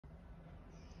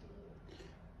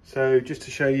So just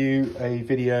to show you a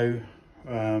video,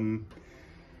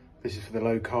 this is for the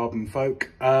low carbon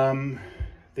folk.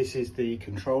 This is the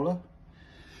controller.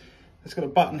 It's got a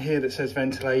button here that says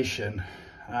ventilation.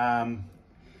 And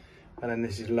then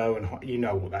this is low and high. You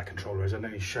know what that controller is, I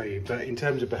don't need to show you. But in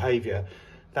terms of behavior,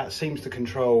 that seems to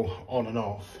control on and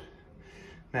off.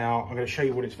 Now, I'm going to show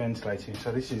you what it's ventilating.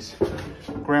 So this is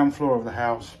ground floor of the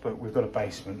house, but we've got a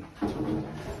basement.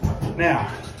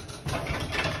 Now,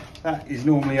 that is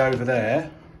normally over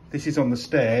there. This is on the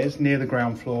stairs near the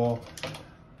ground floor,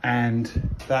 and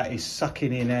that is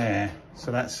sucking in air.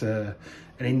 So that's an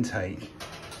intake.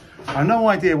 I have no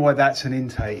idea why that's an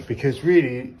intake, because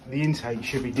really the intake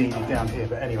should be needed down here.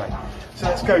 But anyway, so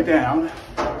let's go down.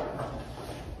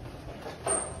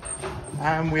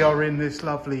 And we are in this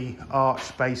lovely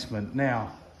arched basement.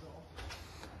 Now,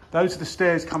 those are the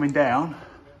stairs coming down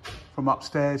from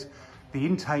upstairs. The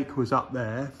intake was up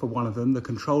there for one of them, the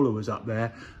controller was up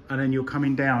there, and then you're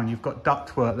coming down, you've got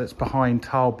ductwork that's behind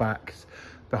tile backs,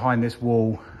 behind this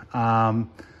wall, and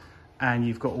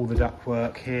you've got all the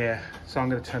ductwork here. So I'm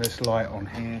going to turn this light on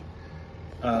here.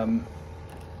 So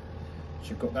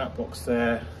you've got that box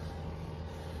there,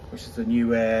 which is the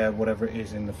new air, whatever it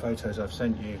is in the photos I've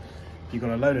sent you. You've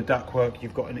got a load of ductwork,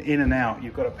 you've got an in and out,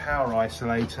 you've got a power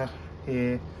isolator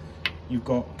here, you've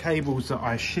got cables that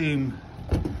I assume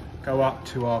go up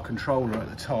to our controller at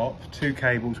the top. Two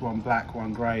cables, one black,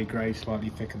 one grey, grey slightly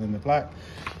thicker than the black,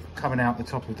 coming out the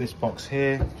top of this box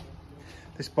here.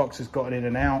 This box has got an in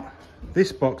and out.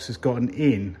 This box has got an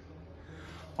in.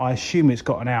 I assume it's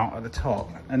got an out at the top.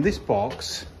 And this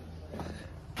box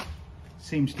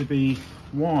seems to be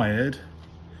wired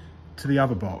to the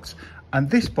other box. And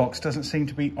this box doesn't seem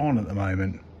to be on at the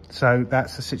moment. So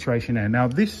that's the situation there. Now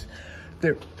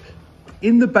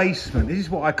in the basement, this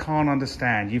is what I can't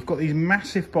understand. You've got these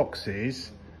massive boxes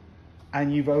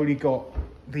and you've only got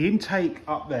the intake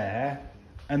up there,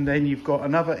 and then you've got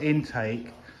another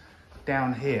intake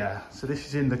down here. So this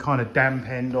is in the kind of damp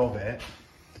end of it,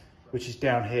 which is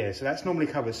down here. So that's normally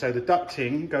covered. So the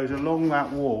ducting goes along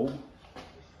that wall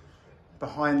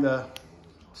behind the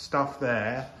stuff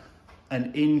there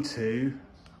and into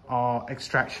our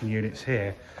extraction units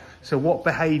here. So what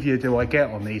behavior do I get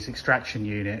on these extraction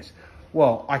units?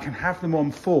 Well, I can have them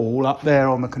on full up there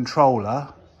on the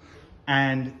controller,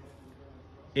 and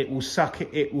it will suck it.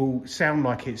 It will sound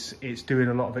like it's doing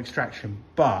a lot of extraction,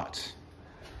 but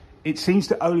it seems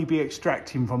to only be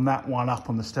extracting from that one up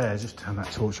on the stairs. Just turn that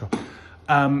torch off.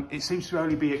 It seems to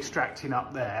only be extracting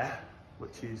up there,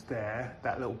 which is there,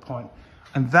 that little point.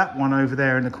 And that one over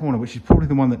there in the corner, which is probably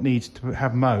the one that needs to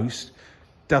have most,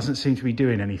 doesn't seem to be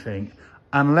doing anything.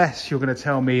 Unless you're going to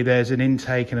tell me there's an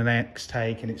intake and an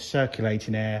extake and it's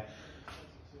circulating air.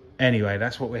 Anyway,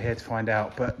 that's what we're here to find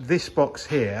out. But this box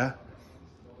here,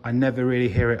 I never really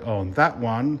hear it on. That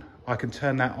one, I can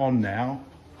turn that on now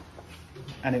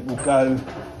and it will go.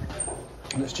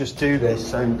 Let's just do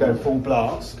this. So we'll go full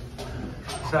blast.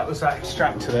 So that was that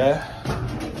extractor there.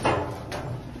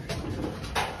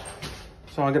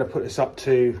 So I'm going to put this up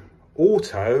to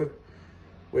auto,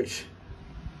 which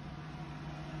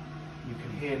you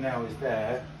can hear now is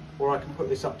there, or I can put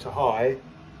this up to high,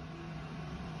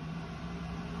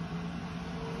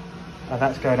 and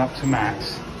that's going up to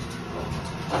max.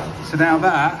 So now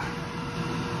that,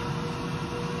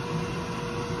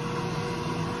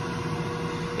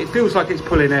 it feels like it's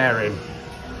pulling air in.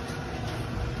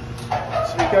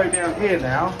 So we go down here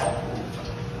now.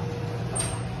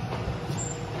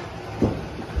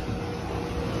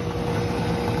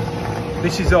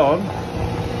 This is on.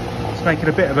 It's making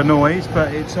a bit of a noise,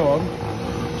 but it's on.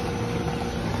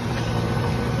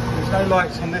 There's no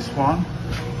lights on this one.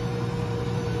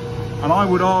 And I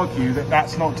would argue that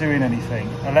that's not doing anything,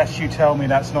 unless you tell me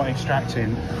that's not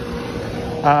extracting.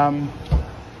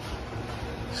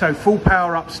 So full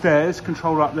power upstairs,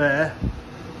 controller up there.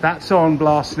 That's on,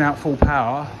 blasting out full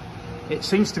power. It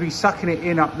seems to be sucking it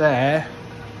in up there.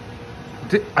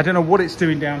 I don't know what it's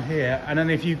doing down here. And then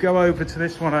if you go over to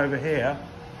this one over here,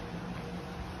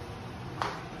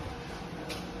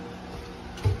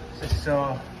 this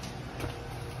is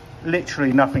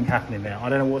literally nothing happening there. I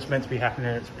don't know what's meant to be happening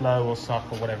there. It's blow or suck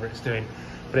or whatever it's doing,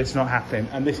 but it's not happening.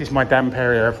 And this is my damp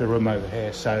area of the room over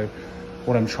here. So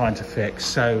what I'm trying to fix.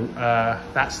 So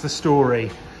that's the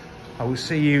story. I will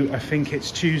see you, I think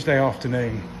it's Tuesday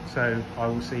afternoon. So I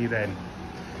will see you then.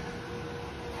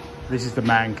 This is the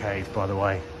man cave, by the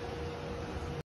way.